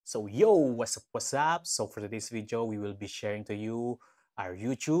So yo, what's up? So for today's video, we will be sharing to you our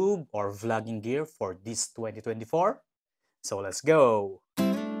YouTube or vlogging gear for this 2024. So let's go.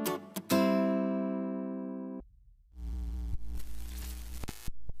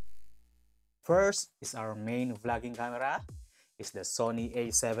 First is our main vlogging camera. It's the Sony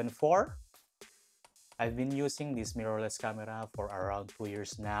a7 IV. I've been using this mirrorless camera for around 2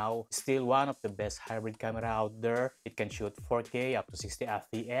 years now. Still one of the best hybrid camera out there. It can shoot 4K up to 60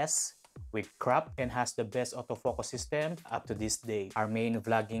 FPS with crop and has the best autofocus system up to this day. Our main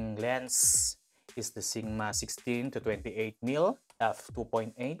vlogging lens is the Sigma 16 to 28mm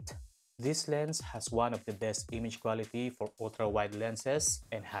f2.8. This lens has one of the best image quality for ultra-wide lenses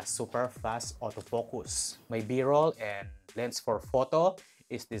and has super fast autofocus. My B-roll and lens for photo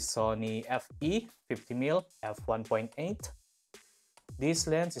is the Sony FE 50mm f1.8. This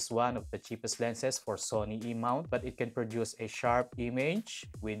lens is one of the cheapest lenses for Sony E-mount, but it can produce a sharp image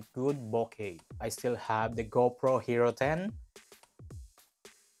with good bokeh. I still have the GoPro Hero 10.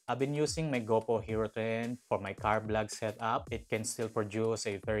 I've been using my GoPro Hero 10 for my car vlog setup. It can still produce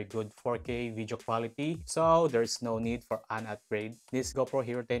a very good 4K video quality, so there's no need for an upgrade. This GoPro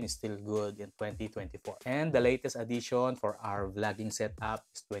Hero 10 is still good in 2024. And the latest addition for our vlogging setup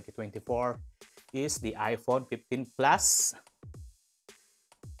is 2024 is the iPhone 15 Plus.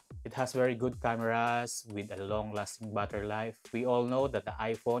 It has very good cameras with a long-lasting battery life. We all know that the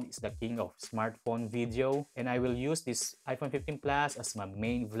iPhone is the king of smartphone video, and I will use this iPhone 15 Plus as my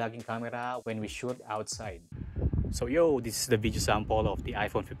main vlogging camera when we shoot outside. So yo, this is the video sample of the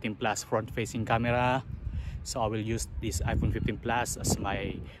iPhone 15 Plus front-facing camera. So I will use this iPhone 15 Plus as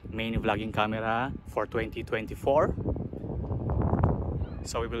my main vlogging camera for 2024.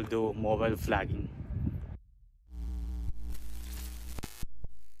 So we will do mobile vlogging.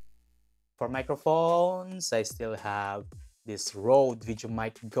 For microphones, I still have this Rode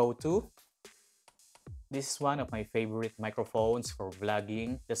VideoMic Go 2. This is one of my favorite microphones for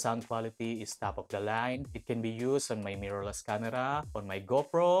vlogging. The sound quality is top of the line. It can be used on my mirrorless camera, on my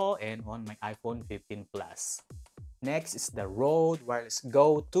GoPro, and on my iPhone 15 Plus. Next is the Rode Wireless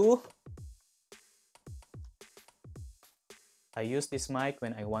Go 2. I use this mic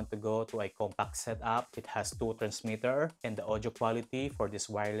when I want to go to a compact setup. It has 2 transmitters and the audio quality for this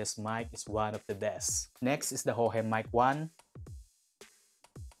wireless mic is one of the best. Next is the Hohem Mic 1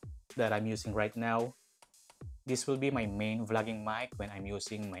 that I'm using right now. This will be my main vlogging mic when I'm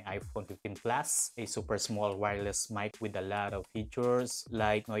using my iPhone 15 Plus, a super small wireless mic with a lot of features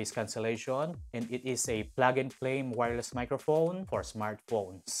like noise cancellation, and it is a plug-and-play wireless microphone for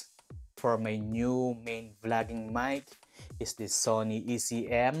smartphones. For my new main vlogging mic is this Sony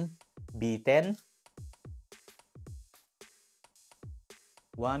ECM B10.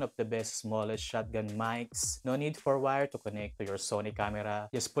 One of the best smallest shotgun mics. No need for wire to connect to your Sony camera.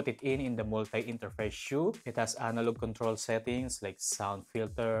 Just put it in the multi-interface shoe. It has analog control settings like sound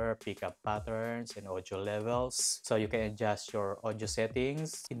filter, pickup patterns, and audio levels. So you can adjust your audio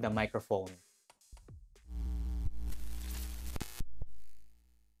settings in the microphone.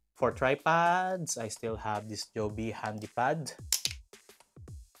 For tripods, I still have this Joby HandyPad.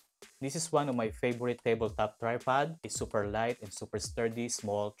 This is one of my favorite tabletop tripod. It's super light and super sturdy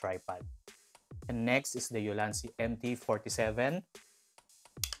small tripod. And next is the Ulanzi MT47.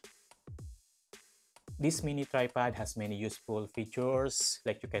 This mini tripod has many useful features,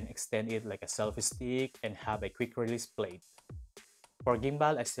 like you can extend it like a selfie stick and have a quick release plate. For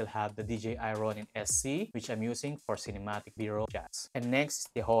gimbal, I still have the DJI Ronin SC, which I'm using for cinematic B-roll shots. And next is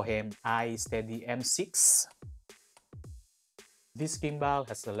the Hohem iSteady M6. This gimbal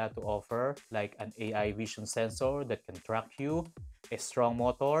has a lot to offer, like an AI vision sensor that can track you, a strong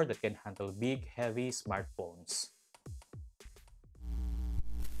motor that can handle big, heavy smartphones.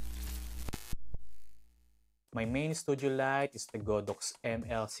 My main studio light is the Godox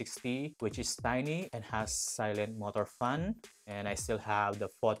ML60, which is tiny and has silent motor fan. And I still have the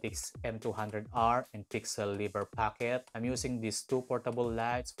Photix M200R and Pixel Liber Packet. I'm using these 2 portable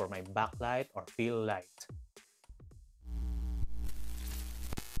lights for my backlight or field light.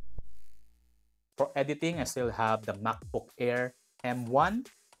 For editing, I still have the MacBook Air M1.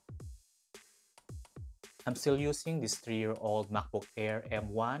 I'm still using this 3-year-old MacBook Air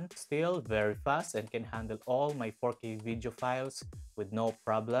M1, still very fast and can handle all my 4K video files with no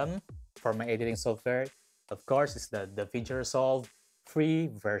problem. For my editing software, of course, is the DaVinci Resolve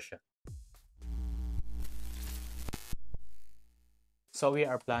free version. So we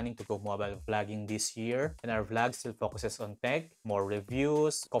are planning to go mobile vlogging this year, and our vlog still focuses on tech, more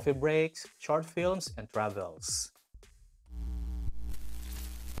reviews, coffee breaks, short films, and travels.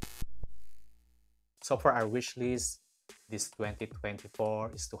 So for our wish list, this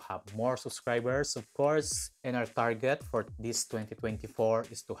 2024 is to have more subscribers, of course. And our target for this 2024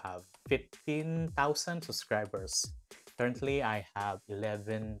 is to have 15,000 subscribers. Currently, I have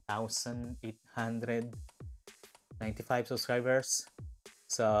 11,895 subscribers.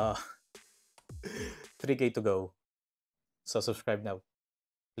 So 3K to go. So subscribe now,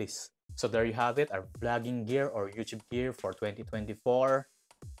 please. So there you have it, our vlogging gear or YouTube gear for 2024.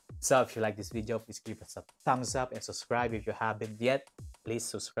 So if you like this video, please give us a thumbs up and subscribe if you haven't yet. Please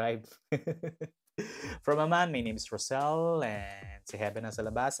subscribe. From Aman, my name is Rosel and si Heaven nasa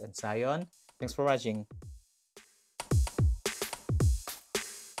labas and Zion. Thanks for watching.